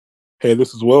Hey,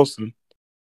 this is Wilson.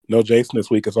 No Jason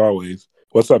this week as always.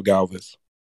 What's up, Galvez?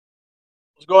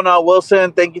 What's going on,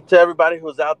 Wilson? Thank you to everybody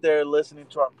who's out there listening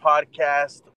to our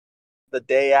podcast the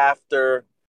day after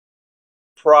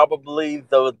probably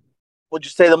would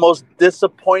you say the most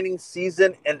disappointing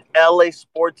season in LA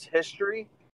sports history? I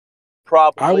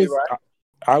Probably, was right?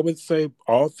 I would say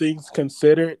all things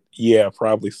considered, yeah,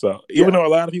 probably so. Yeah. Even though a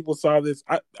lot of people saw this,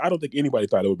 I don't think anybody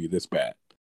thought it would be this bad,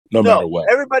 no matter No, what.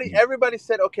 everybody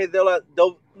said, okay, they'll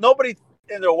nobody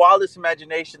in their wildest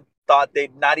imagination thought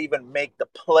they'd not even make the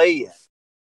play-in,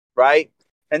 right?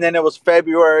 And then it was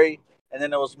February, and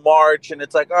then it was March, and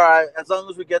it's like, all right, as long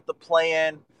as we get the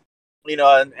play-in,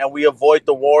 and we avoid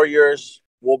the Warriors,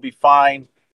 we'll be fine.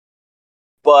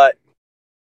 But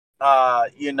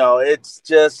it's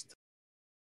just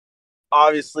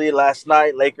obviously last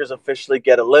night Lakers officially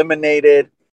get eliminated.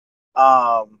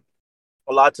 A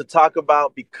lot to talk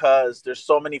about because there's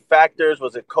so many factors.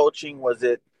 Was it coaching? Was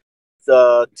it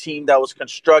the team that was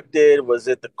constructed? Was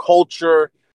it the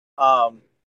culture?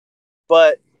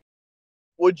 But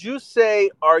would you say,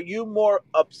 are you more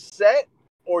upset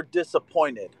or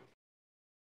disappointed?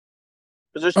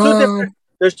 Because Um,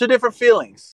 there's two different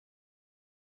feelings.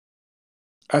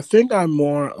 I think I'm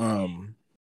more. I'm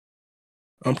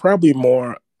probably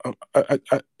more. I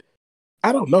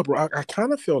don't know, bro. I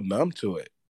kind of feel numb to it.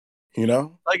 You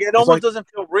know, Like it it's almost like, doesn't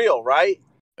feel real, right?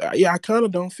 yeah, I kind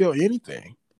of don't feel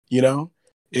anything. You know,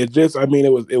 it just. I mean,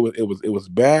 it was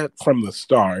bad from the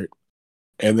start.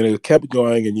 And then it kept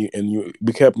going, and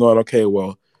we kept going. Okay,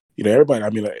 well, everybody. I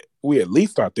mean, we at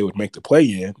least thought they would make the play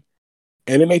in,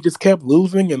 and then they just kept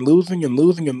losing and losing and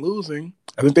losing and losing.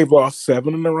 I think they've lost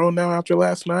 7 in a row now after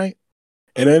last night,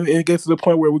 and then it gets to the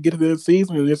point where we get to the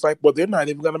season, and it's like, well, they're not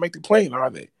even going to make the play in, are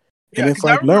they? And Yeah, it's because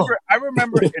I like, no. remember, I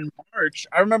remember in March.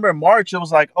 I remember in March, it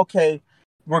was like, okay,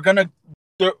 we're gonna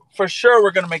for sure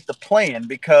we're gonna make the plan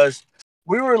because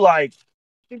we were like,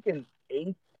 I think in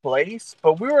eighth place,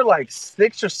 but we were like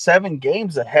 6 or 7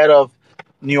 games ahead of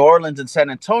New Orleans and San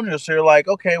Antonio. So you're like,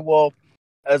 okay, well,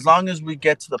 as long as we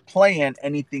get to the plan,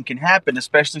 anything can happen.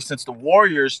 Especially since the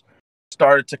Warriors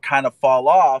started to kind of fall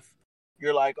off.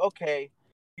 You're like, okay,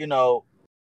 you know,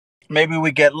 maybe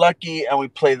we get lucky and we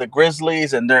play the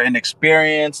Grizzlies and they're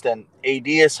inexperienced and AD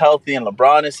is healthy and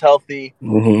LeBron is healthy.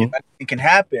 Mm-hmm. It can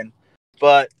happen.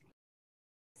 But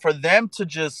for them to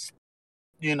just,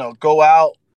 go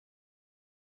out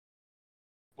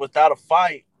without a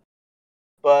fight,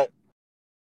 but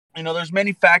there's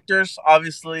many factors,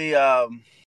 obviously. But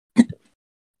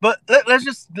let's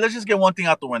just get one thing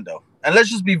out the window, and let's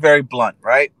just be very blunt,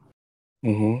 right?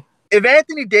 Mm-hmm. If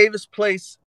Anthony Davis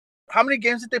plays, how many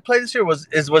games did they play this year? Was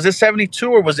it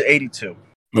 72 or was it 82?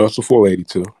 No, it's a full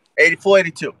 82. 84,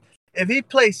 82. If he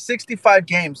plays 65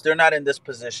 games, they're not in this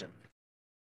position.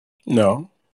 No.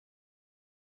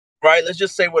 Right? Let's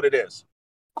just say what it is.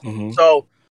 Mm-hmm. So,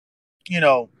 you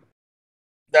know,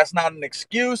 that's not an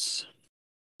excuse,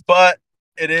 but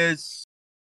it is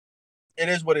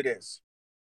what it is.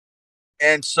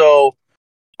 And so,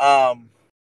 um,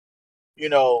 a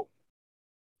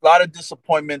lot of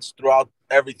disappointments throughout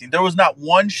everything. There was not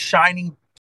one shining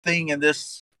thing in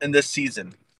this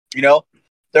season. You know,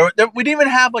 we didn't even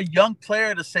have a young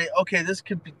player to say, okay, this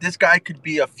guy could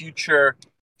be a future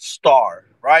star,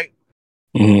 right?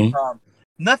 Mm-hmm.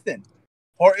 Nothing.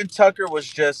 Horton Tucker was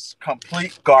just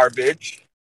complete garbage.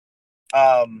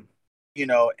 Um,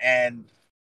 and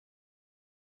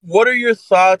what are your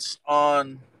thoughts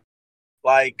on,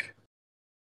 like,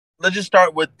 let's just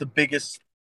start with the biggest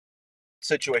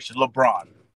situation, LeBron.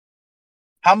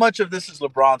 How much of this is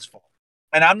LeBron's fault?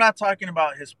 And I'm not talking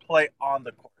about his play on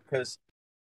the court because,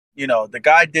 the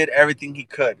guy did everything he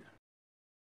could.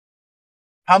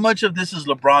 How much of this is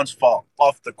LeBron's fault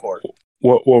off the court?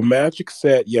 Well, Magic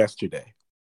said yesterday,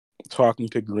 talking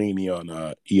to Greeny on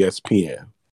ESPN,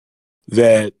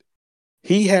 that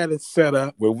he had it set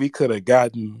up where we could have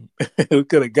gotten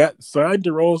signed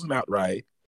DeRozan outright,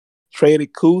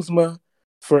 traded Kuzma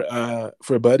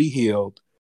for Buddy Hield,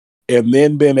 and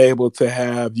then been able to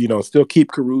have, still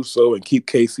keep Caruso and keep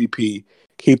KCP,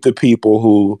 keep the people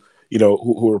who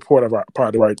are part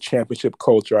of our championship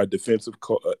culture, our defensive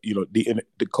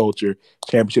the culture,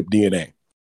 championship DNA.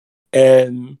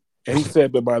 And he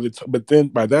said, but then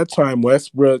by that time,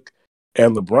 Westbrook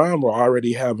and LeBron were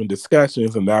already having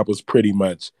discussions, and that was pretty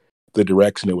much the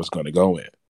direction it was going to go in.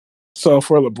 So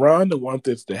for LeBron to want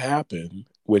this to happen,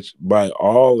 which by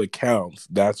all accounts,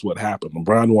 that's what happened.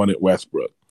 LeBron wanted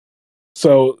Westbrook.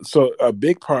 So a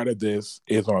big part of this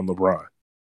is on LeBron.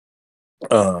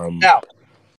 Now,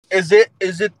 is it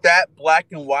that black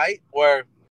and white where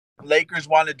Lakers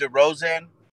wanted DeRozan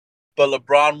but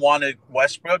LeBron wanted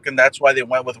Westbrook, and that's why they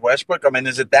went with Westbrook? I mean,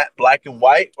 is it that black and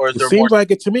white, or is It there more? seems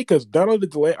like it to me because not only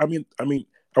the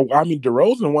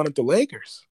DeRozan wanted the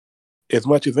Lakers as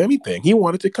much as anything. He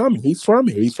wanted to come. He's from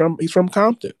here. He's from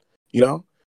Compton. You know,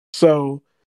 so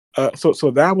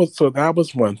that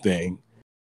was one thing.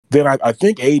 Then I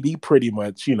think AD pretty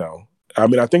much,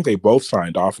 I think they both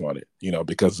signed off on it,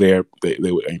 because they AD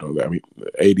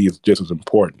is just as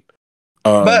important.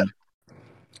 But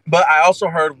I also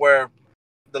heard where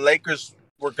the Lakers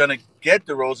were going to get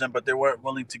DeRozan, but they weren't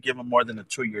willing to give him more than a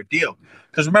 2-year deal.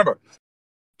 Because remember,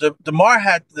 DeMar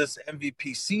had this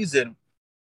MVP season,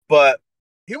 but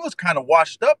he was kind of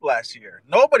washed up last year.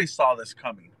 Nobody saw this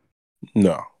coming.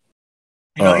 No.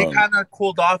 He kind of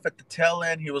cooled off at the tail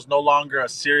end. He was no longer a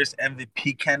serious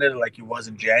MVP candidate like he was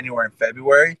in January and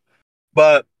February.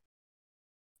 But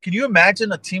can you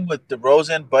imagine a team with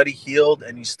DeRozan, Buddy Hield,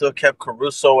 and you still kept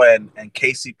Caruso and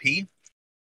KCP?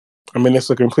 I mean, it's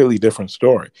a completely different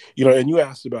story. And you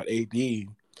asked about AD.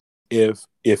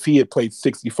 If he had played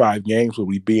 65 games, would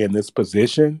we be in this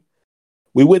position?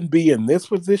 We wouldn't be in this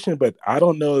position, but I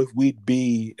don't know if we'd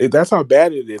be. If that's how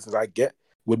bad it is.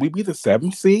 Would we be the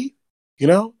 7th seed?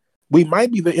 We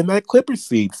might be in that Clippers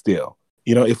seed still.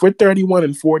 If we're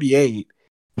 31-48,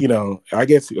 I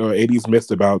guess AD's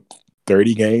missed about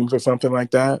 30 games or something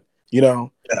like that. Yeah.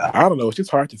 I don't know. It's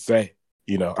just hard to say.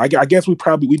 I guess we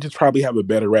just probably have a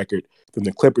better record than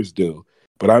the Clippers do,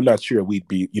 but I'm not sure we'd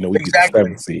be be the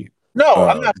 7th seed. No,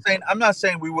 I'm not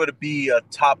saying we would be a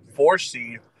top 4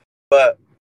 seed, but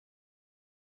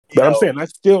I'm saying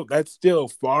that's still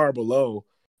far below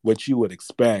what you would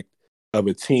expect of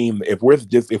a team. If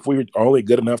we're only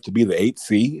good enough to be the 8th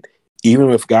seed, even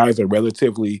if guys are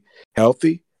relatively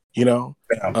healthy, Yeah.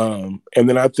 And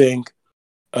then I think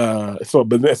then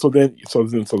you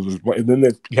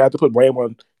have to put blame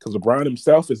on, because LeBron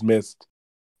himself has missed.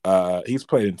 He's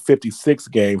played in 56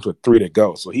 games with 3 to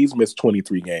go, so he's missed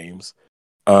 23 games.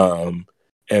 And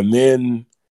then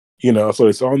so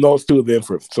it's on those two. Then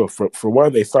for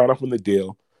one, they sign off on the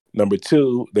deal. Number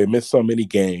 2, they miss so many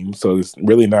games, so it's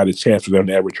really not a chance for them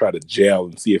to ever try to gel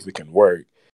and see if it can work.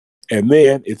 And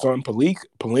then it's on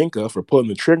Pelinka for pulling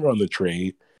the trigger on the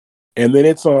trade. And then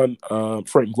it's on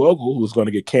Frank Vogel, who's going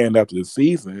to get canned after the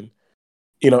season.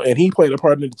 And he played a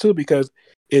part in it too, because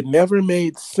it never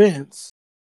made sense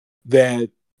that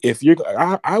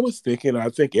I was thinking, I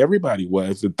think everybody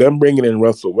was, that them bringing in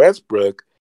Russell Westbrook,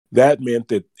 that meant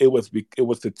that it was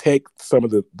to take some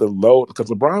of the load, because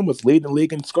LeBron was leading the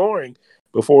league in scoring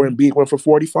before Embiid went for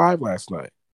 45 last night.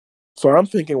 So I'm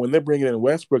thinking when they're bringing in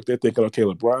Westbrook, they're thinking, okay,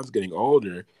 LeBron's getting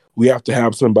older. We have to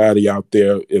have somebody out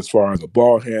there as far as a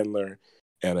ball handler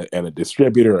and a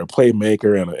distributor, a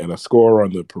playmaker, and a scorer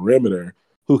on the perimeter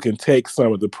who can take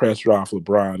some of the pressure off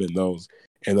LeBron in those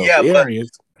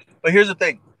areas. But here's the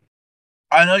thing.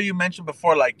 I know you mentioned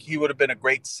before, like, he would have been a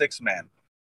great 6th man.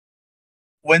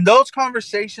 When those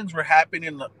conversations were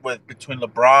happening between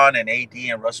LeBron and AD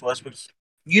and Russell Westbrook,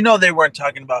 they weren't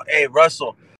talking about, hey,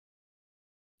 Russell,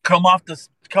 come off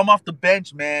the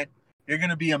bench, man. You're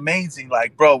gonna be amazing.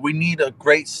 Like, bro, we need a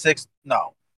great 6th.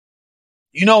 No,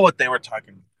 you know what they were talking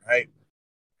about, right?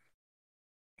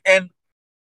 And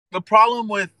the problem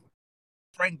with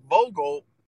Frank Vogel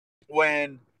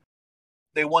when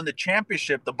they won the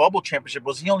championship, the bubble championship,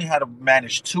 was he only had to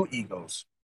manage 2 egos,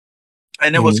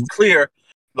 and it was clear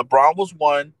LeBron was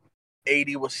 1,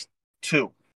 AD was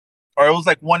 2, or it was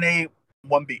like 1A,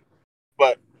 1B.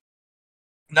 But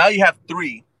now you have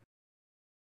 3,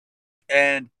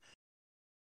 and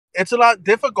it's a lot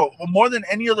difficult, more than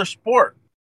any other sport,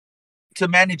 to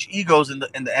manage egos in the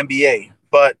NBA.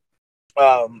 But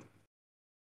and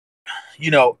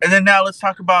then now let's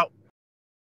talk about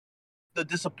the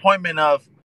disappointment of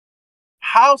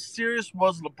how serious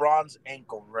was LeBron's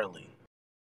ankle really?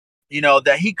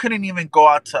 That he couldn't even go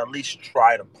out to at least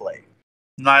try to play.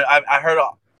 I heard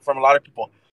from a lot of people,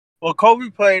 well, Kobe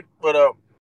played with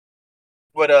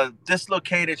a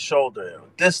dislocated shoulder,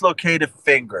 dislocated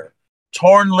finger,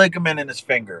 torn ligament in his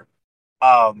finger.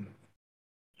 All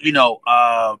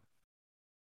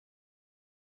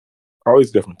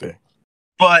these different things.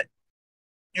 But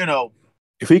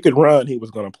if he could run, he was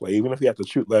going to play, even if he had to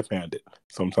shoot left-handed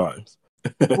sometimes.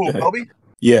 Who, Kobe?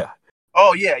 Yeah.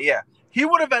 Oh, yeah. He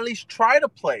would have at least tried to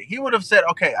play. He would have said,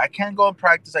 okay, I can't go in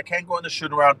practice. I can't go in the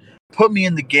shoot around. Put me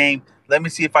in the game. Let me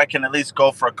see if I can at least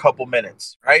go for a couple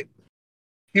minutes, right?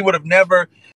 He would have never.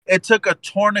 It took a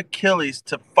torn Achilles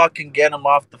to fucking get him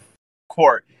off the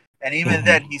court. And even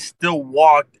then, he still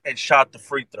walked and shot the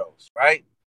free throws, right?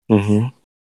 Mm-hmm.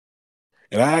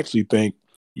 And I actually think,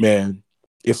 man,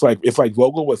 it's like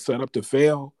Vogel was set up to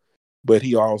fail, but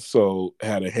he also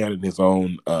had a hand in his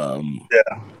own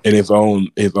Yeah. his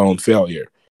own failure.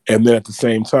 And then at the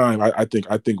same time, I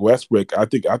think Westbrook. I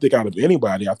think out of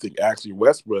anybody, I think actually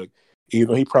Westbrook, even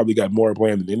though he probably got more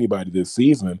blame than anybody this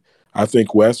season, I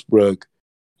think Westbrook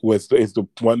is the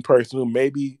one person who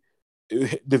maybe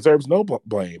deserves no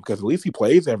blame because at least he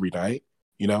plays every night,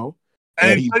 you know,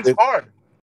 And and he plays hard.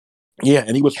 yeah,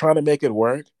 and he was trying to make it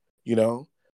work, you know,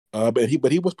 but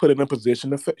he was put in a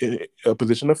position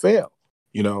to fail,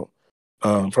 you know,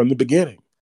 from the beginning.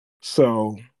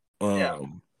 So, Yeah.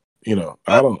 you know,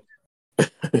 I But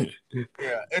don't.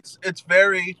 yeah, it's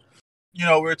very, we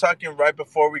were talking right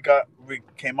before we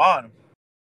came on.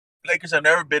 Lakers have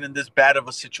never been in this bad of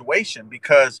a situation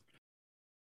because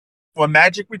when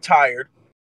Magic retired,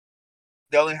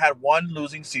 they only had one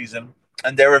losing season,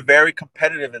 and they were very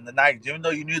competitive in the 90s. Even though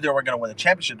you knew they weren't going to win the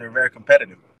championship, they were very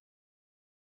competitive.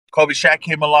 Kobe Shaq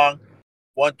came along,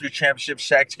 won 3 championships.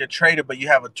 Shaq's get traded, but you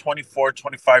have a 24,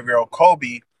 25-year-old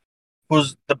Kobe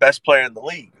who's the best player in the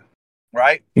league,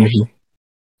 right? Mm-hmm.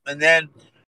 And then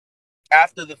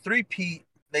after the three-peat,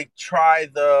 they try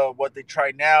what they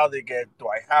try now. They get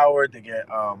Dwight Howard, they get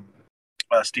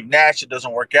Steve Nash. It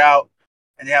doesn't work out,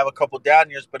 and they have a couple down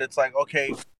years. But it's like,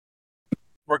 okay,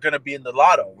 we're gonna be in the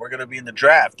lotto, we're gonna be in the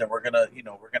draft, and we're gonna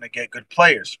get good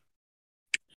players.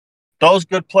 Those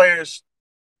good players,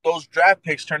 those draft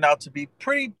picks turned out to be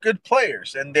pretty good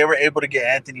players, and they were able to get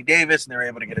Anthony Davis, and they were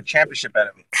able to get a championship out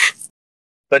of it.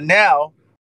 But now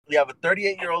we have a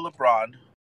 38-year-old LeBron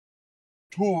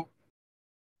who,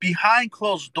 behind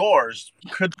closed doors,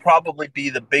 could probably be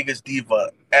the biggest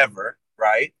diva ever,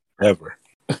 right? Ever.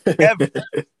 Ever.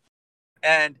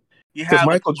 And you Because have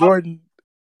Michael Jordan,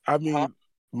 I huh? mean,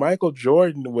 Michael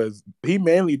Jordan he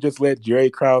mainly just let Jerry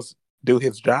Krause do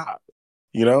his job,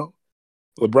 you know?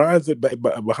 LeBron's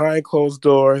behind closed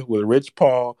doors with Rich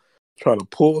Paul trying to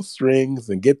pull strings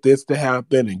and get this to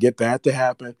happen and get that to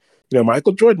happen. You know,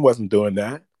 Michael Jordan wasn't doing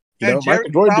that. You And know,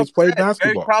 Michael Jordan just played Jerry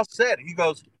basketball. Krause said, he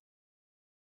goes,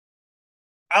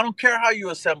 I don't care how you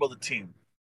assemble the team.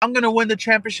 I'm going to win the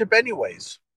championship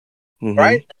anyways. Mm-hmm.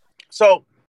 Right? So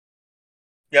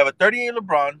you have a 38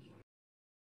 LeBron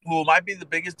who might be the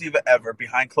biggest diva ever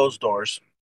behind closed doors.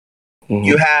 Mm-hmm.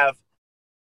 You have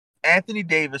Anthony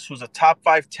Davis, who's a top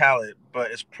 5 talent,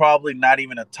 but is probably not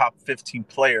even a top 15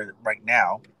 player right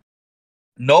now.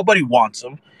 Nobody wants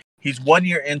him. He's 1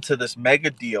 year into this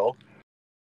mega deal.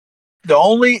 The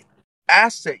only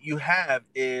asset you have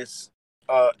is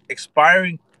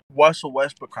expiring Russell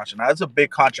Westbrook contract. Now, that's a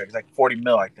big contract. It's like 40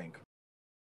 mil, I think.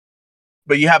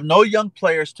 But you have no young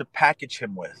players to package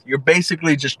him with. You're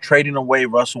basically just trading away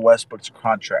Russell Westbrook's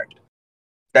contract.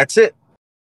 That's it.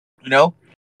 You know?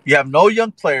 You have no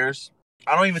young players.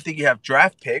 I don't even think you have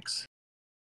draft picks.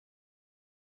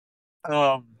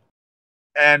 And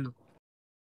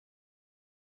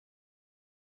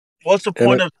what's the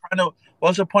point of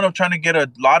trying to get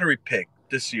a lottery pick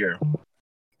this year?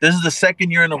 This is the second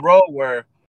year in a row where,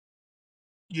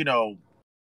 you know,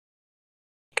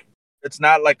 it's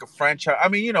not like a franchise. I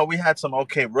mean, we had some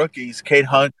okay rookies. Kate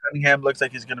Cunningham looks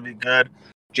like he's going to be good.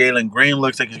 Jalen Green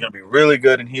looks like he's going to be really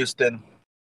good in Houston.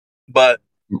 But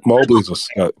Mobley's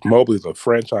a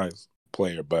franchise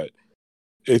player, but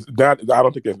it's not. I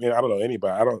don't think there's. I don't know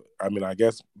anybody. I mean, I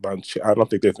guess I don't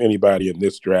think there's anybody in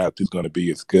this draft who's going to be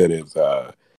as good as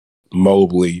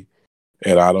Mobley,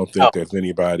 and I don't think there's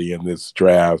anybody in this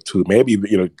draft who maybe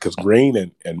because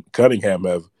Green and Cunningham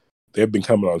they've been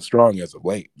coming on strong as of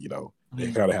late.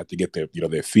 They kind of have to get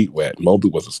their feet wet. Mobley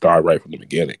was a star right from the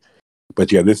beginning,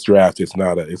 but yeah, this draft it's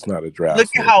not a draft.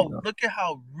 Look at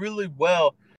how really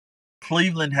well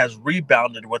Cleveland has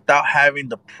rebounded without having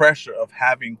the pressure of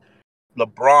having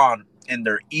LeBron in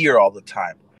their ear all the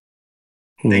time.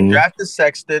 They drafted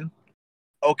Sexton,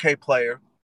 okay player.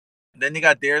 Then they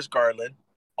got Darius Garland,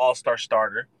 all-star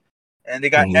starter. And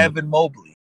they got Evan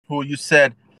Mobley, who you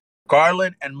said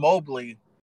Garland and Mobley,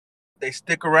 they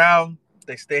stick around,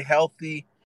 they stay healthy.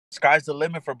 Sky's the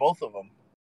limit for both of them.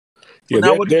 Yeah,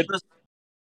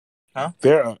 Huh?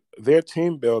 Their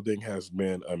team building has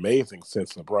been amazing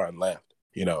since LeBron left.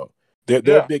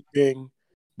 Their big thing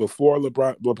before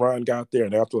LeBron got there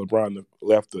and after LeBron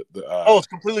left it's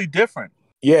completely different.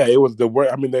 Yeah, it was the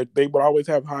worst. I mean, they would always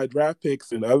have high draft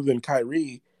picks, and other than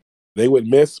Kyrie, they would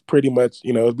miss pretty much.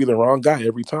 It'd be the wrong guy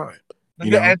every time.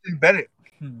 Look at Anthony Bennett.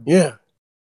 Yeah,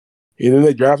 and then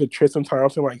they drafted Tristan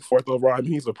Thompson like 4th overall. I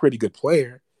mean, he's a pretty good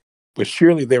player, but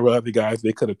surely there were other guys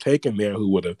they could have taken there who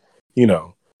would have,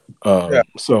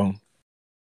 So,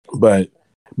 but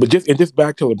just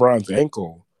back to LeBron's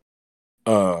ankle.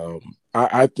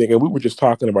 I think, and we were just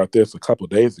talking about this a couple of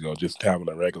days ago, just having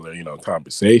a regular,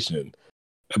 conversation.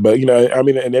 But I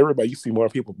mean, and everybody, you see more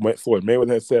people. Floyd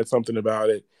Mayweather has said something about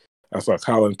it. I saw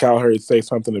Colin Cowherd say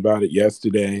something about it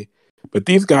yesterday. But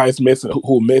these guys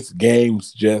who miss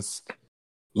games, just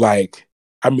like,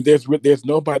 I mean, there's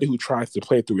nobody who tries to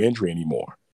play through injury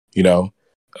anymore. You know,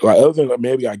 like other than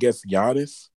maybe I guess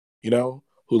Giannis.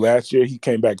 Who last year he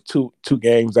came back two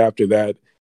games after that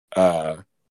uh,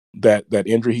 that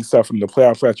injury he suffered in the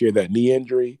playoffs last year, that knee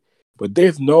injury. But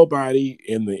there's nobody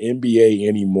in the NBA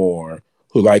anymore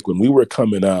who, like when we were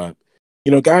coming up,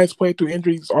 guys play through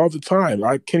injuries all the time.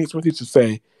 Like Kenny Smith used to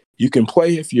say, you can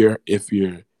play if you're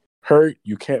hurt,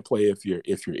 you can't play if you're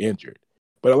injured.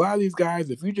 But a lot of these guys,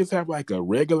 if you just have like a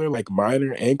regular, like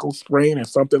minor ankle sprain or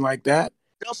something like that,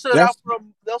 they'll sit out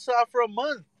for a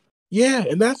month. Yeah,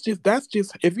 and that's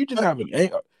just if you just have an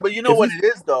ankle. But you know what it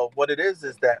is though? What it is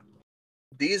that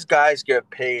these guys get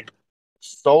paid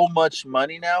so much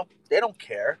money now, they don't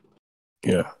care.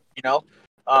 Yeah.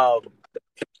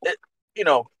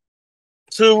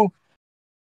 To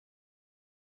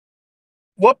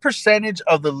what percentage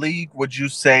of the league would you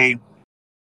say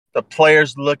the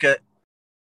players look at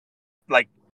like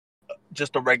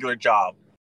just a regular job?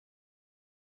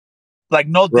 Like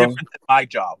no different than my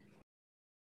job.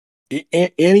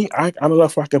 I don't know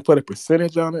if I can put a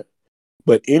percentage on it,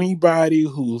 but anybody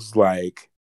who's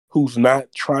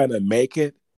not trying to make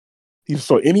it,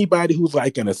 so anybody who's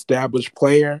like an established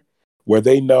player where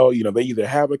they know, they either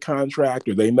have a contract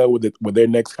or they know what their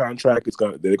next contract is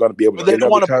they're going to be able to get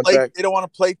another contract. They don't want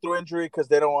to play through injury because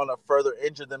they don't want to further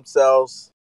injure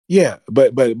themselves. Yeah,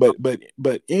 but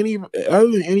any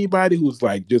other than anybody who's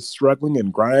like just struggling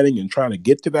and grinding and trying to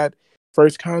get to that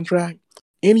first contract,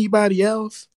 anybody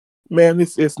else, man,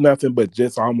 it's nothing but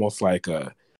just almost like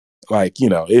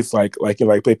it's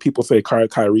like people say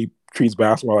Kyrie treats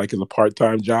basketball like it's a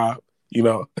part-time job.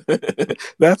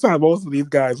 That's how most of these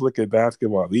guys look at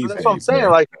basketball these days. That's what I'm saying.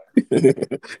 Man. Like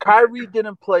Kyrie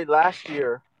didn't play last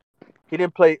year. He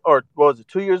didn't play, or what was it,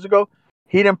 2 years ago?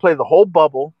 He didn't play the whole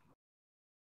bubble.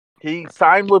 He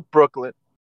signed with Brooklyn.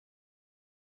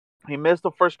 He missed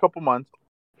the first couple months.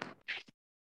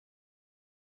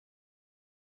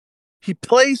 He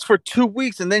plays for 2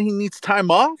 weeks and then he needs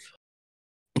time off.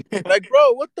 Like,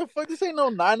 bro, what the fuck? This ain't no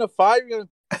 9 to 5. You're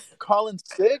gonna call in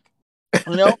sick,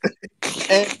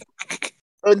 And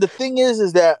the thing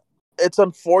is that it's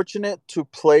unfortunate to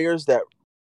players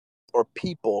or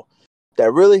people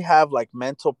that really have like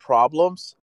mental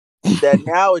problems. That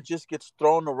now it just gets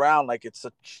thrown around like it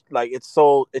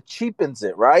cheapens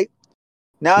it, right?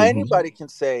 Now anybody can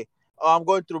say, "Oh, I'm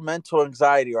going through mental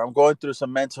anxiety, or I'm going through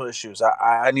some mental issues.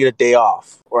 I need a day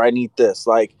off, or I need this."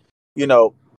 Like,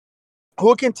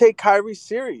 who can take Kyrie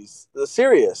serious?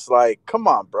 Like, come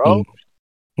on, bro.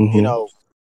 Mm-hmm.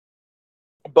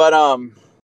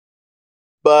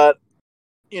 But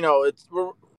it's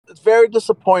very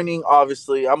disappointing.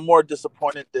 Obviously, I'm more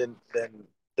disappointed than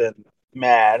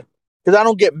mad, because I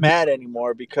don't get mad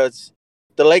anymore because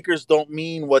the Lakers don't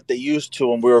mean what they used to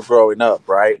when we were growing up,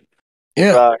 right?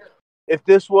 Yeah. If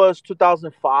this was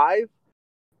 2005,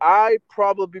 I'd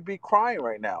probably be crying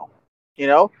right now.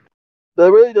 That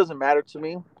really doesn't matter to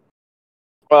me,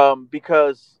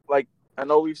 because like I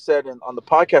know we've said on the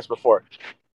podcast before,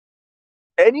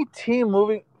 any team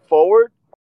moving forward,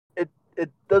 it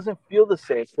doesn't feel the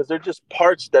same because they're just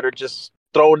parts that are just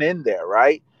thrown in there,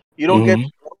 right? You don't get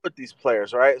to work with these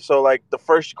players, right? So like the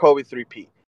first Kobe 3P,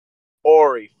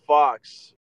 Ori,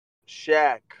 Fox,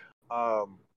 Shaq,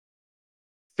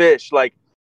 Fish, like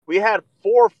we had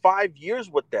 4 or 5 years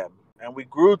with them, and we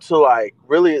grew to like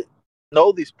really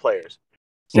know these players.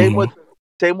 Same with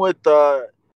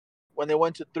when they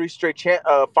went to 3 straight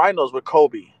finals with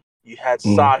Kobe. You had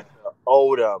Sasha,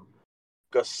 Odom,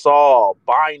 Gasol,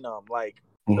 Bynum, like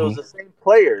it was the same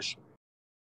players.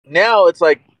 Now it's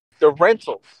like the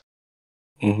rentals.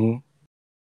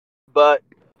 But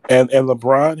and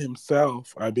LeBron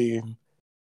himself, I mean,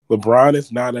 LeBron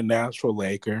is not a natural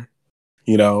Laker.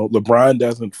 LeBron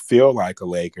doesn't feel like a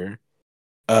Laker.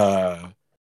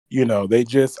 They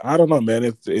just, I don't know,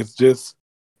 man. It's just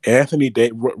Anthony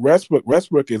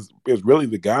Westbrook is really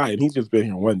the guy, and he's just been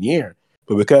here 1 year.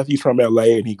 But because he's from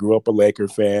LA and he grew up a Laker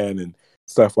fan and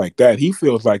stuff like that, he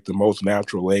feels like the most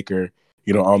natural Laker,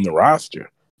 on the roster.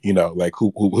 Like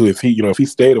who if he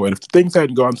stayed away, if things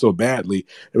hadn't gone so badly.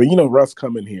 I mean, Russ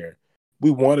coming here, we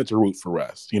wanted to root for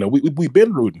Russ. We've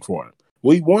been rooting for him.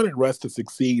 We wanted Russ to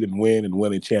succeed and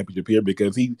win a championship here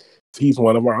because he's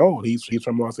one of our own. He's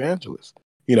from Los Angeles.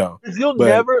 You'll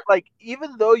never, like,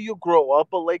 even though you grow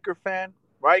up a Laker fan,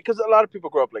 right? Because a lot of people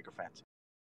grow up Laker fans.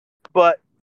 But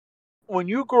when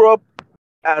you grow up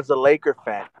as a Laker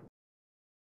fan,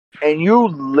 and you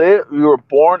were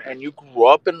born and you grew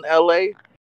up in LA,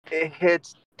 it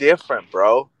hits different,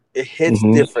 bro. It hits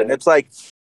Mm-hmm. different. It's like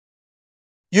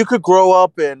you could grow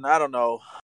up in, I don't know,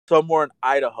 somewhere in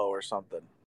Idaho or something,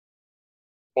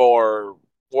 or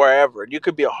wherever. You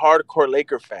could be a hardcore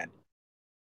Laker fan,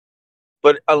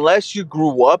 but unless you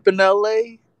grew up in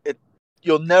LA,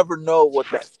 you'll never know what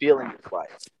that feeling is like.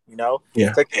 You know,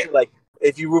 Yeah. it's like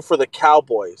if you root for the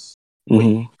Cowboys, but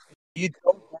Mm-hmm. you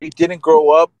didn't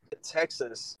grow up in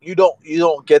Texas, you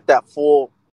don't get that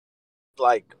full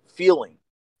like feeling.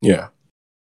 Yeah.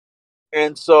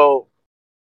 And so,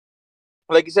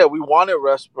 like you said, we wanted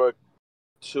Westbrook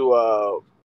to uh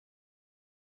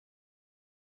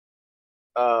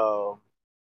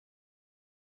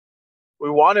we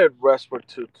wanted Westbrook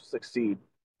to succeed.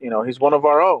 You know, he's one of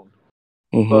our own.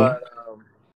 Mm-hmm. But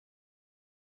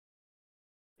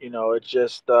it's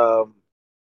just all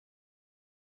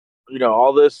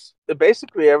this.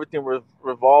 Basically, everything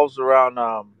revolves around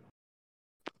AD.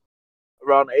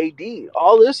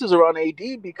 All this is around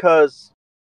AD because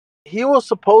he was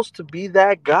supposed to be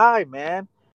that guy, man.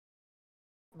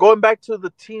 Going back to the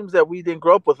teams that we didn't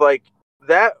grow up with, like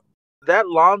that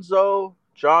Lonzo,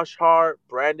 Josh Hart,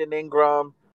 Brandon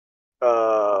Ingram,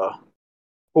 uh,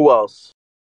 who else?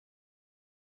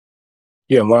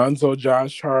 Yeah, Lonzo,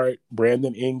 Josh Hart,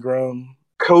 Brandon Ingram,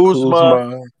 Kuzma.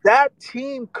 Kuzma. That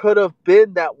team could have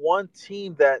been that one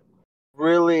team that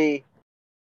really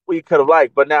we could have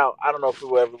liked. But now I don't know if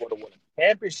we ever would have won a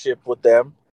championship with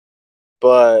them.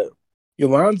 But Yeah,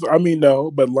 Lonzo. I mean,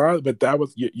 no, but that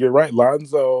was you're right.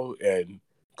 Lonzo and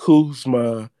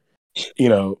Kuzma.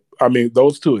 I mean,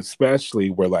 those two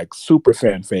especially were like super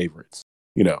fan favorites.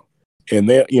 You know, and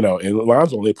and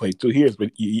Lonzo only played 2 years,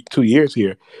 but 2 years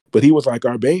here, but he was like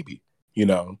our baby. He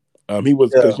was yeah,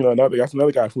 because that's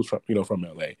another guy who's from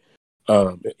LA.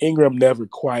 Ingram never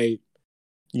quite.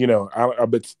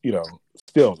 But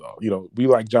still though, we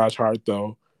like Josh Hart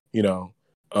though. You know,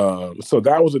 so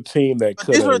that was a team that but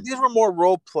could have. these were more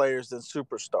role players than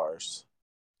superstars.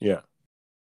 Yeah,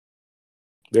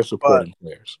 they're But supporting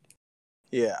players.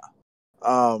 yeah,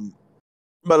 um,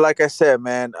 but like I said,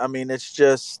 man, I mean, it's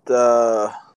just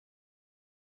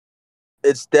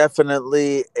it's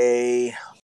definitely a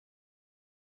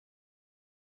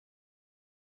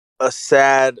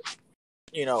sad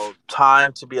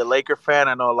time to be a Laker fan.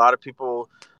 I know a lot of people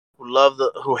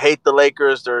who hate the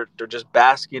Lakers. They're just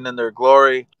basking in their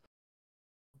glory.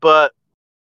 But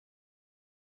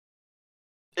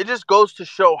it just goes to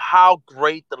show how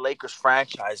great the Lakers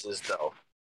franchise is, though.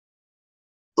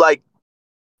 Like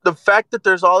the fact that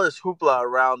there's all this hoopla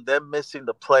around them missing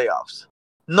the playoffs.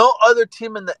 No other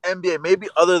team in the NBA, maybe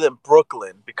other than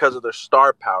Brooklyn, because of their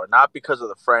star power, not because of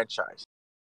the franchise.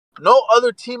 No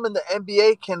other team in the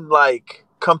NBA can like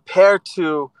compare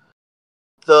to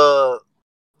the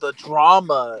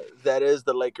drama that is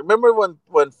the Lakers. Remember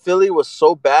when Philly was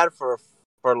so bad for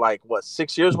like what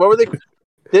 6 years? What were they?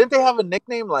 Didn't they have a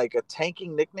nickname like a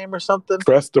tanking nickname or something?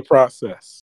 Trust the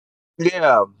process.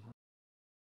 Yeah,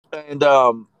 and they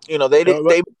You did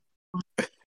know,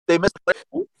 they missed the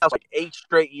playoffs like 8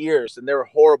 straight years and they were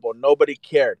horrible. Nobody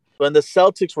cared. When the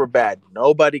Celtics were bad,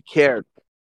 nobody cared.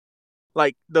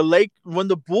 Like when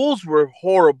the Bulls were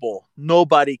horrible,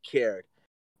 nobody cared.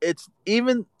 It's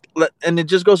even and it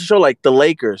just goes to show like the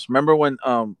Lakers. Remember when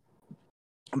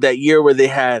that year where they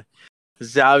had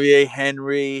Xavier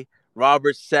Henry,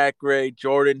 Robert Sacre,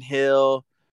 Jordan Hill,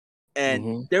 and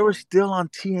mm-hmm. they were still on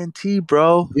TNT,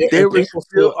 bro. Yeah, They and were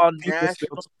still on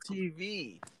national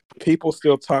TV. people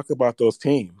still talk about those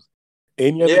teams.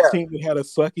 Any other Yeah, team that had a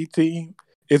sucky team,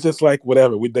 it's just like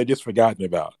whatever. They're just forgotten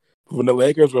about. When the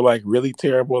Lakers were like really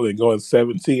terrible and going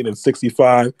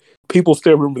 17-65, people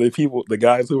still remember the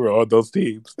guys who were on those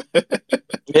teams.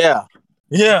 yeah,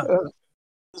 yeah.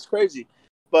 It's crazy,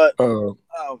 but um,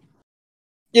 um,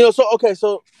 So okay,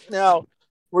 so now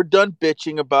we're done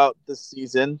bitching about the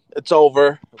season. It's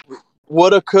over.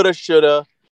 Woulda, coulda, shoulda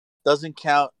doesn't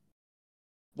count.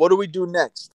 What do we do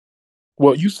next?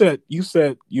 well,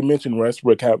 you mentioned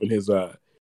Westbrook having his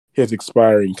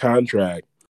expiring contract,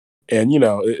 and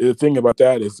the thing about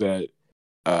that is that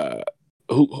uh,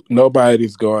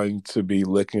 nobody's going to be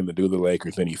looking to do the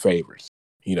Lakers any favors.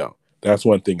 That's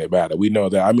one thing about it. We know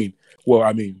that. I mean,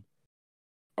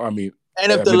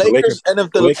 And if the but Lakers and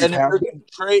if the the Lakers and have been.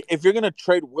 if you're gonna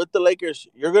trade with the Lakers,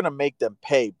 you're gonna make them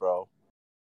pay, bro.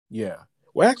 Yeah.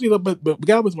 Well, actually, but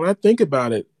Galvez, when I think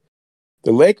about it,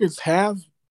 the Lakers have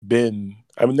been.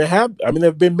 I mean, there have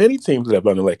been many teams that have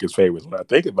done the Lakers favors. When I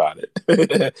think about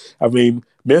it, I mean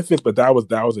Memphis, but that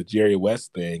was a Jerry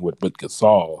West thing with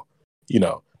Gasol.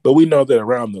 But we know that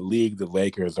around the league, the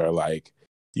Lakers are like,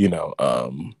 you know,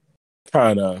 um,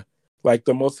 kind of like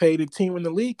the most hated team in the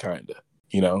league, kind of,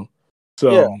 you know.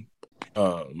 Yeah. So,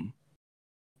 um,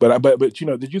 but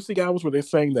did you see guys where they're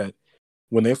saying that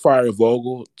when they fire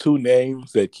Vogel, two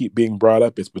names that keep being brought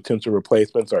up as potential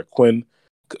replacements are Quinn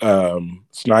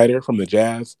Snyder from the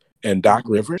Jazz and Doc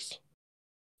Rivers?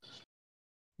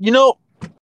 You know,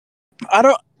 I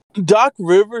don't. Doc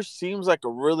Rivers seems like a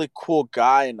really cool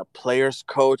guy and a players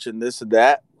coach and this and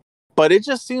that, but it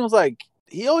just seems like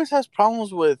he always has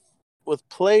problems with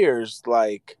players.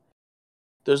 Like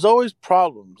there's always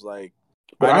problems. Like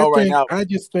But I know right now. I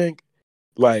just think,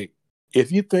 like,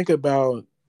 if you think about,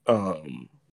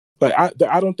 like,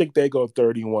 I don't think they go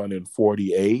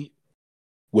 31-48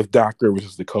 with Doc Rivers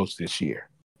as the coach this year.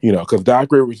 Because Doc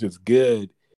Rivers is good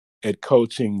at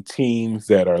coaching teams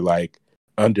that are like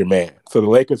undermanned. So the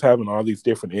Lakers having all these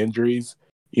different injuries,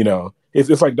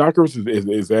 it's like Doc Rivers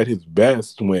is at his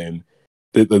best when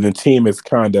the team is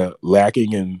kind of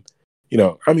lacking in,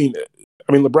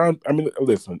 LeBron.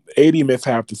 Listen, AD missed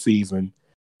half the season,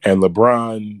 and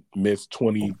LeBron missed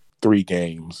 23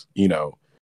 games.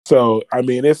 So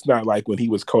it's not like when he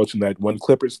was coaching that one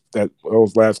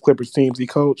those last Clippers teams he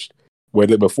coached, where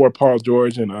before Paul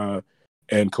George and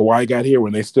Kawhi got here,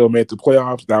 when they still made the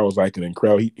playoffs. That was like an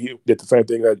incredible. He did the same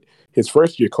thing that his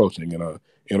first year coaching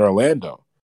in Orlando,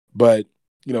 but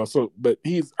but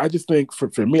I just think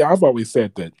for me, I've always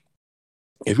said that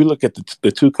if you look at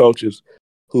the two coaches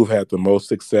who've had the most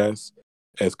success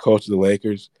as coach of the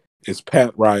Lakers, it's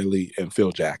Pat Riley and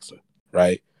Phil Jackson,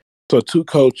 right? So two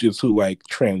coaches who like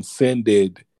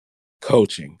transcended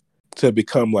coaching to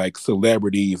become like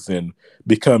celebrities and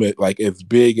become it like as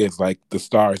big as like the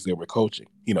stars they were coaching.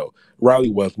 Riley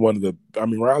was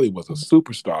Riley was a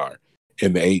superstar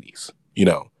in the 80s,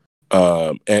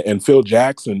 and Phil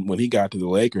Jackson, when he got to the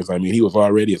Lakers, he was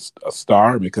already a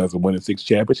star because of winning 6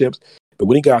 championships. But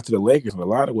when he got to the Lakers, in a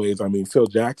lot of ways, Phil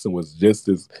Jackson was just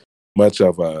as much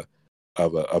of a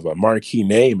marquee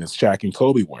name as Shaq and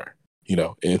Kobe were,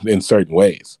 in certain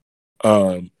ways.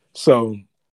 So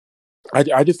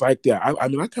I just like that. I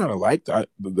kind of like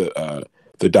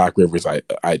the Doc Rivers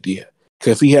idea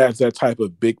because he has that type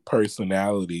of big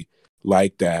personality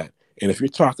like that. And if you're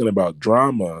talking about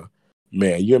drama,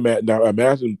 man, now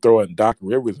imagine throwing Doc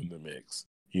Rivers in the mix,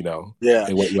 Yeah,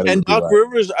 and what it and would be Doc like.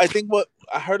 Rivers, I think what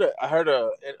I heard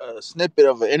a snippet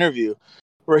of an interview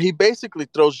where he basically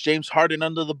throws James Harden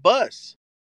under the bus,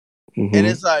 and Mm-hmm.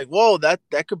 it's like, whoa, that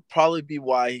could probably be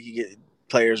why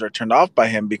players are turned off by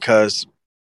him because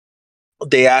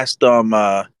they asked him,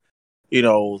 you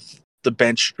know, the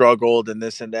bench struggled and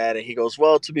this and that, and he goes,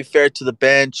 well, to be fair to the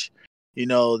bench, they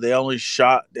only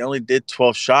did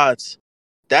 12 shots.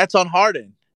 That's on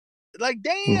Harden. Like,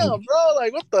 Mm-hmm. damn, bro,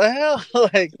 like what the hell,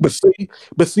 like.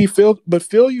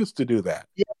 Phil used to do that.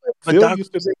 Yeah, but Phil Doc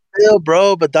used to, Rivers ain't Phil,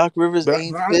 bro. But Doc Rivers but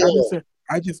ain't I Phil. just said,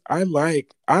 I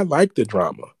like the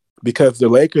drama because the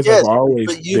Lakers have Yes, always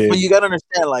but been. you gotta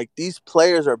understand, like these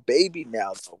players are baby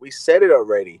now. Though. We said it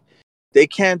already. They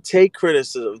can't take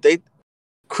criticism.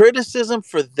 Criticism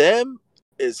for them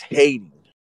is hating,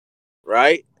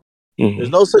 right? There's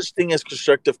Mm-hmm. no such thing as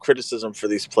constructive criticism for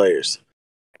these players.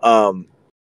 Um,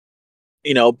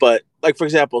 but like for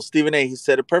example, Stephen A. He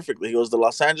said it perfectly. He goes, "The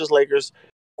Los Angeles Lakers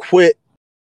quit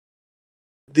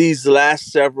these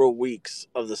last several weeks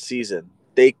of the season.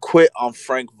 They quit on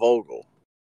Frank Vogel."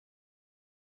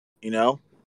 You know,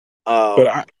 But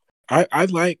um, I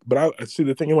see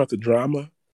the thing about the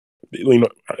drama.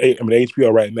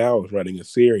 HBO right now is running a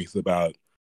series about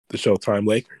the Showtime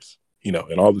Lakers,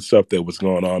 and all the stuff that was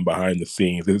going on behind the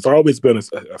scenes. And it's always been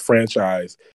a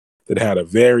franchise that had a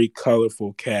very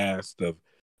colorful cast of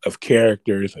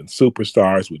characters and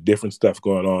superstars with different stuff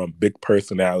going on, big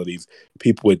personalities,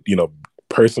 people with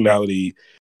personality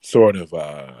sort of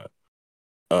I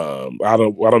don't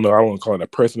know, I don't want to call it a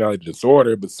personality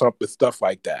disorder, but stuff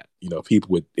like that. People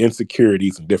with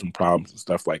insecurities and different problems and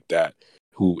stuff like that,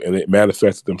 and it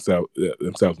manifests themselves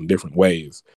in different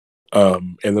ways.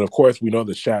 And then of course we know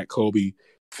the Shaq, Kobe,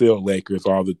 Phil Lakers,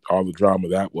 all the drama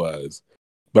that was.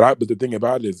 But the thing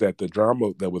about it is that the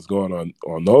drama that was going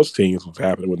on those teams was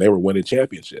happening when they were winning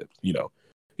championships.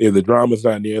 The drama's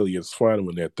not nearly as fun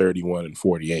when they're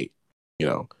 31-48. You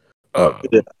know, yeah.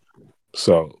 um,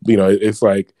 so it's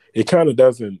like it kind of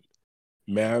doesn't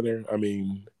matter.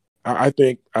 I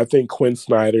think Quinn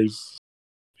Snyder's,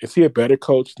 is he a better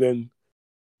coach than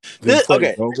Frank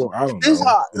Okay, Vogel? I don't this is know.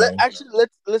 how.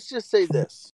 Let's just say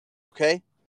this. Okay,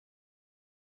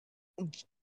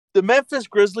 the Memphis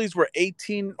Grizzlies were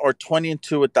 18 or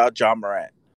 20-2 without John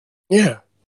Morant. Yeah.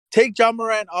 Take John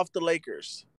Morant off the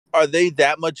Lakers. Are they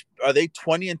that much? Are they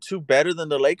 20-2 better than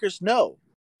the Lakers? No.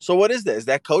 So what is that? Is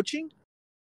that coaching?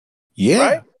 Yeah,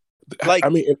 right? Like I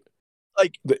mean,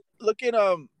 like the, look at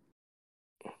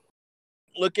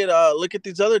look at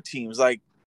these other teams. Like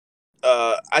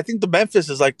I think the Memphis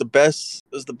is like the best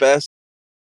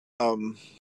um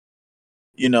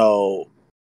you know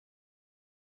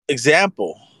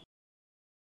example.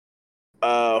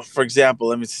 For example,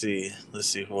 let me see. Let's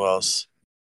see who else.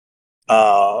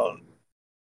 Uh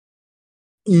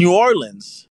New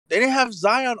Orleans. They didn't have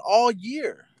Zion all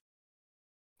year.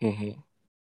 mm-hmm.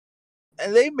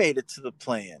 And they made it to the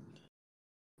play-in.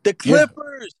 The Yeah.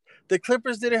 Clippers. The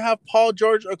Clippers didn't have Paul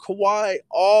George or Kawhi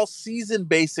all season,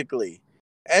 basically.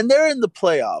 And they're in the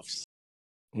playoffs.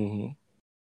 Mm-hmm.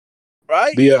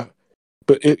 Right? The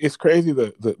but it's crazy.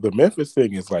 The Memphis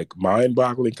thing is like mind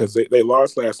boggling because they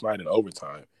lost last night in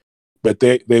overtime, but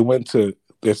they went to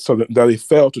they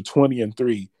fell to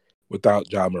 20-3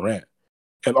 without Ja Morant,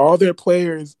 and all their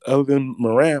players other than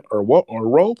Morant are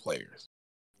role players.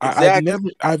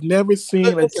 Exactly. I've never seen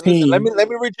a Listen. Let team.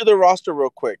 me read you the roster real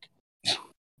quick.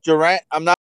 Durant, I'm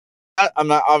not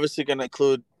obviously gonna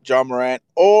include John Morant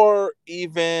or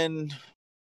even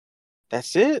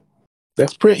that's it.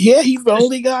 That's pretty. Yeah, he's the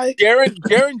only guy.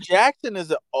 Jaren Jackson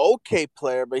is an okay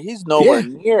player, but he's nowhere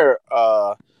Yeah.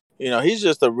 near he's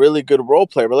just a really good role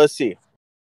player. But let's see.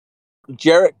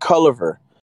 Jarrett Culliver,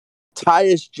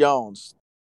 Tyus Jones,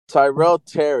 Tyrell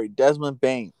Terry, Desmond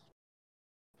Bain,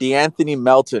 DeAnthony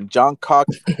Melton, John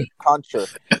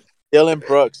Concher, Dylan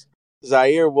Brooks,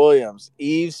 Zaire Williams,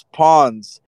 Yves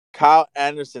Pons, Kyle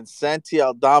Anderson, Santi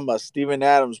Aldama, Steven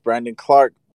Adams, Brandon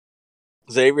Clark,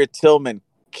 Xavier Tillman,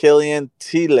 Killian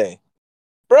Tile.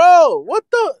 Bro, what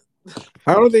the?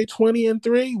 How are they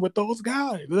 20-3 with those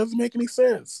guys? It doesn't make any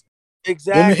sense. In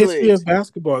the history Exactly. of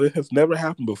basketball, it has never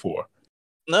happened before.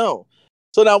 No.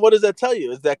 So now what does that tell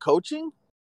you? Is that coaching?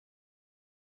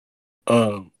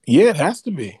 Yeah, it has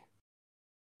to be.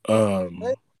 Um,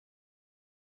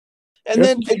 And there's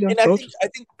then some pretty young and coaches.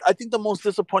 I think the most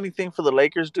disappointing thing for the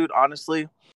Lakers, dude, honestly,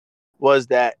 was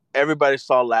that everybody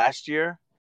saw last year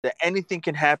that anything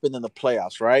can happen in the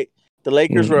playoffs, right? The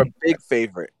Lakers were a Mm-hmm. big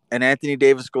favorite, and Anthony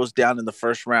Davis goes down in the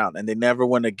first round, and they never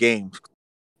win a game.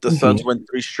 The Suns Mm-hmm. win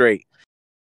 3 straight.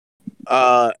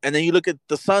 And then you look at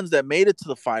the Suns that made it to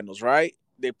the finals, right?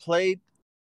 They played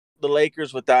the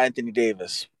Lakers without Anthony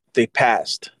Davis. They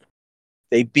passed.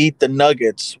 They beat the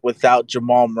Nuggets without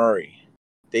Jamal Murray.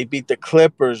 They beat the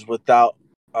Clippers without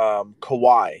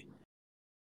Kawhi.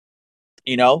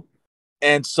 You know,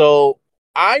 and so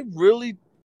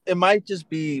it might just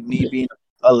be me being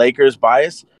a Lakers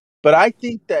bias, but I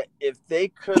think that if they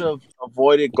could have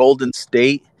avoided Golden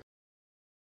State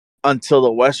until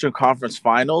the Western Conference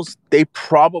Finals, they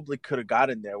probably could have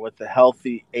gotten there with a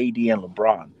healthy AD and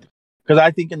LeBron. Because I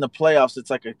think in the playoffs, it's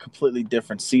like a completely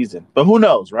different season. But who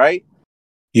knows, right?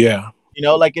 Yeah. You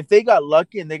know, like if they got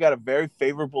lucky and they got a very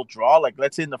favorable draw, like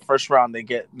let's say in the first round they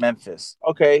get Memphis.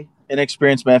 Okay,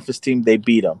 inexperienced Memphis team, they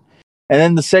beat them. And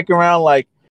then the second round, like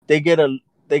they get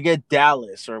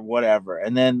Dallas or whatever.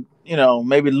 And then,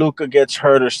 maybe Luka gets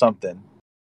hurt or something.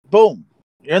 Boom.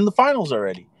 You're in the finals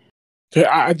already.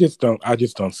 I just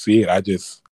don't see it.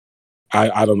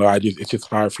 I don't know. It's just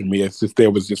hard for me. It's just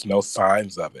there was just no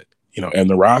signs of it, and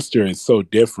the roster is so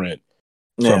different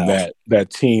from Yeah. that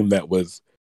team that was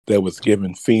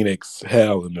giving Phoenix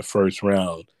hell in the first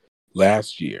round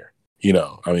last year. I mean,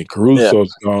 Yeah.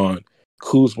 Caruso's gone,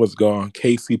 Kuzma's gone,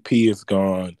 KCP is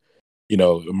gone.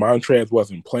 Montrez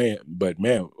wasn't playing, but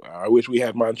man, I wish we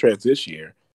had Montrez this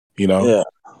year. You know, Yeah.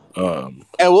 um,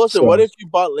 And Wilson, what so if you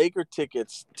bought Laker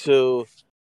tickets to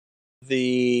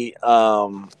the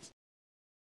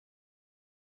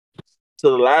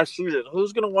last season?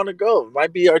 Who's gonna want to go? It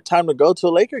might be our time to go to a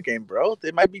Laker game, bro.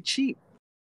 They might be cheap.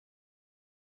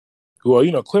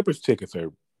 well, Clippers tickets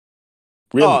are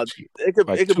really Oh, cheap, it could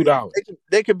like it could be $2.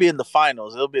 they could be in the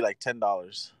finals. It'll be like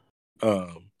 $10.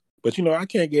 But I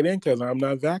can't get in because I'm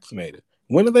not vaccinated.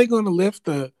 When are they going to lift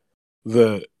the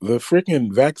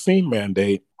freaking vaccine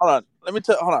mandate? Hold on. Let me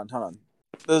tell. Hold on.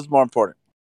 This is more important.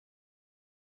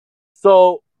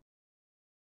 So,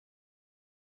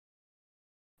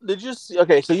 did you see?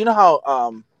 Okay, so you know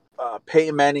how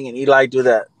Peyton Manning and Eli do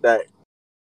that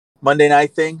Monday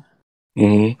night thing?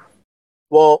 Mm-hmm.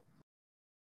 Well,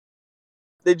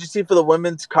 did you see for the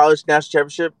women's college national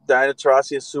championship, Diana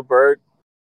Taurasi and Sue Bird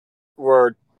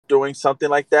were doing something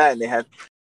like that,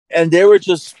 and they were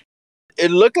just. It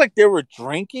looked like they were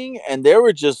drinking and they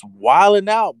were just wilding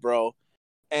out, bro.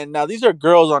 And now these are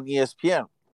girls on ESPN,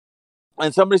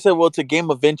 and somebody said, "Well, it's a game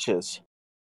of inches."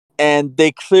 And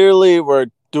they clearly were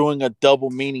doing a double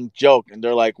meaning joke, and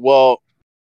they're like, well,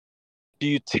 do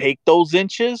you take those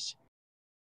inches?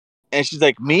 And she's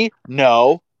like, me?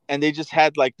 No. and they just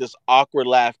had like this awkward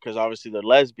laugh because obviously they're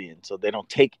lesbian, so they don't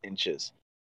take inches.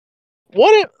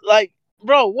 What if, like,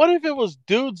 bro? What if it was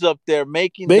dudes up there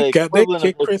making the They equivalent of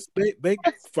kicked this? Chris. They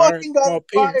I fired fucking got Paul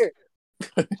Pierce.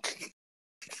 fired.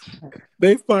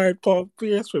 They fired Paul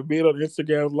Pierce for being on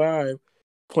Instagram Live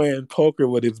playing poker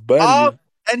with his buddies.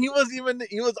 And he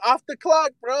was off the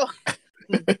clock, bro.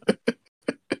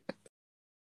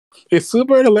 Is Sue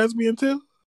Bird a lesbian too?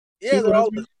 Yeah, they're all.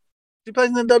 She plays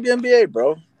in the WNBA,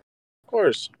 bro. Of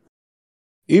course.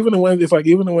 Even the ones, it's like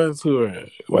even the ones who are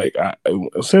like,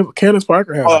 Candace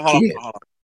Parker has a kid. Hold on.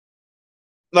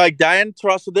 Like Diana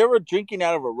Taurasi, they were drinking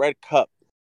out of a red cup,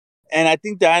 and I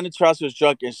think Diana Taurasi was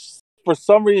drunk, and for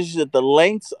some reason, the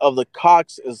length of the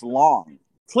cocks is long.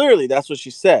 Clearly, that's what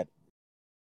she said.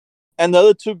 And the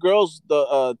other two girls,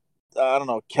 I don't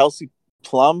know, Kelsey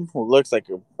Plum, who looks like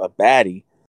a baddie.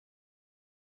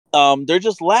 They're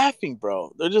just laughing,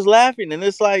 bro. They're just laughing, and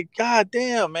it's like, God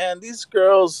damn, man, these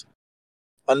girls.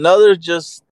 Another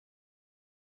just,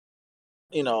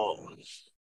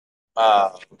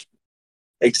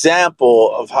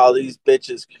 example of how these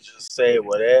bitches can just say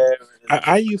whatever.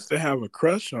 I used to have a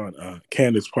crush on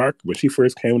Candace Parker when she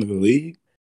first came into the league,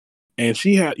 and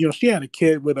she had a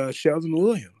kid with Sheldon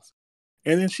Williams,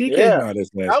 and then she came out as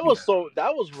lesbian.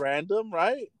 That was random,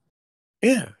 right?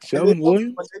 Yeah, Sheldon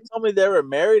Williams. When they told me they were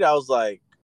married, I was like,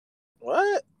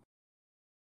 what?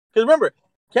 Because remember,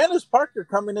 Candace Parker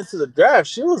coming into the draft,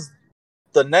 she was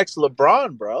the next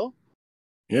LeBron, bro.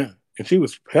 Yeah, and she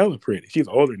was hella pretty. She's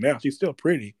older now. She's still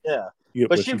pretty. Yeah,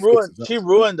 but she ruined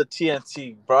the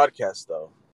TNT broadcast,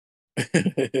 though.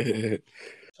 She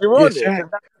ruined it.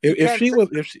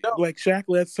 If Shaq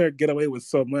lets her get away with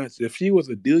so much, if she was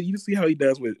a dude, you see how he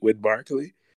does with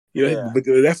Barkley.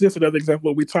 That's just another example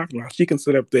of what we're talking about. She can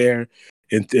sit up there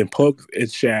and poke at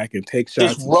Shaq and take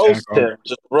shots. Just roast him.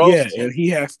 Yeah, and he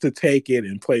has to take it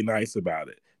and play nice about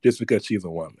it just because she's a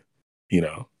woman.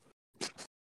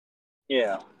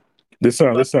 Yeah. This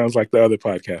sounds like the other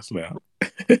podcast now.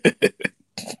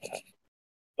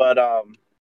 But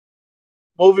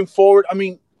moving forward, I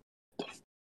mean,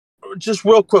 just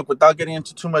real quick, without getting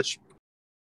into too much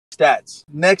stats,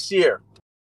 next year,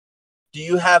 do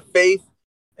you have faith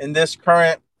in this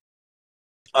current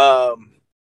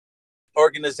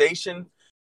organization,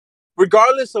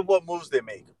 regardless of what moves they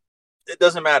make? It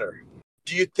doesn't matter.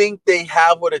 Do you think they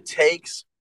have what it takes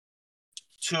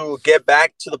to get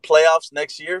back to the playoffs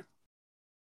next year?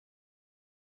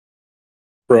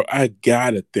 Bro, I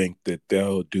gotta think that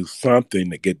they'll do something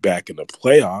to get back in the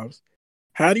playoffs.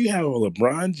 How do you have a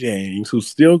LeBron James who's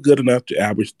still good enough to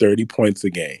average 30 points a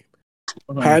game?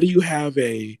 Mm-hmm. How do you have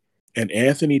an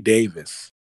Anthony Davis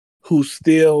who's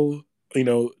still,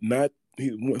 not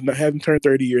haven't turned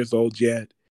 30 years old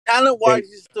yet? Talent-wise,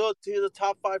 he's a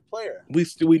top 5 player.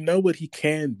 We know what he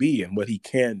can be and what he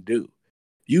can do.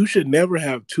 You should never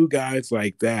have two guys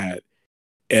like that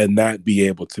and not be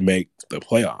able to make the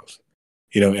playoffs.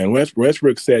 And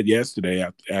Westbrook said yesterday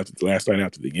last night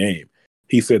after the game,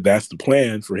 he said that's the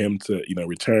plan for him to,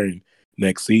 return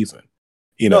next season.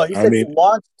 He said he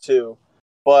wants to,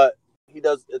 but he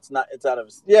does. It's out of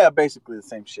his. Yeah, basically the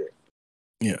same shit.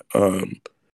 Yeah.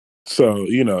 So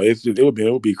it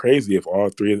would be crazy if all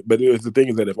three. But the thing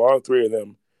is that if all three of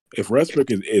them, if Westbrook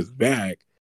is back,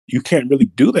 you can't really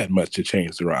do that much to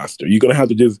change the roster. You're gonna have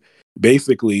to just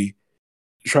basically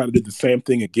try to do the same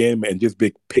thing again and just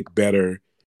pick better,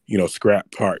 scrap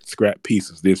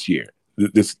pieces this year.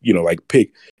 This,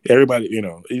 pick everybody,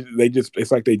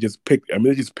 it's like they just picked. I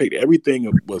mean, they just picked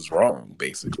everything was wrong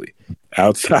basically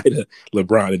outside of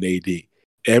LeBron and AD.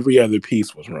 Every other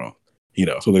piece was wrong,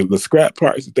 So the scrap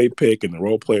parts that they pick and the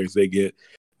role players they get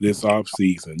this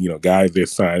offseason, guys they're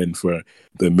signing for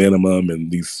the minimum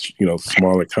and these,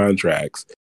 smaller contracts.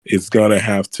 They're gonna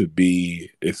have to be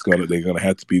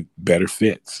better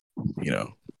fits,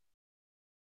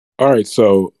 All right,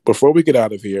 so before we get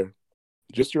out of here,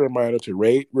 just a reminder to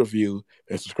rate, review,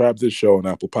 and subscribe to the show on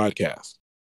Apple Podcasts.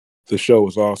 The show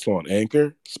is also on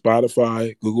Anchor,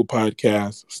 Spotify, Google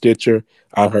Podcasts, Stitcher,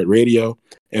 iHeartRadio,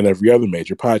 and every other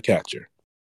major podcatcher.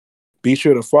 Be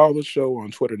sure to follow the show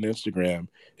on Twitter and Instagram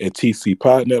at TC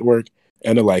Pod Network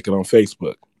and to like it on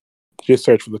Facebook. Just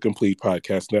search for the Complete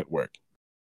Podcast Network.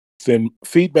 Send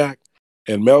feedback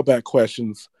and mailback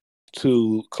questions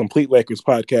to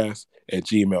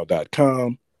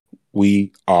CompleteLakersPodcast@gmail.com.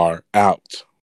 We are out.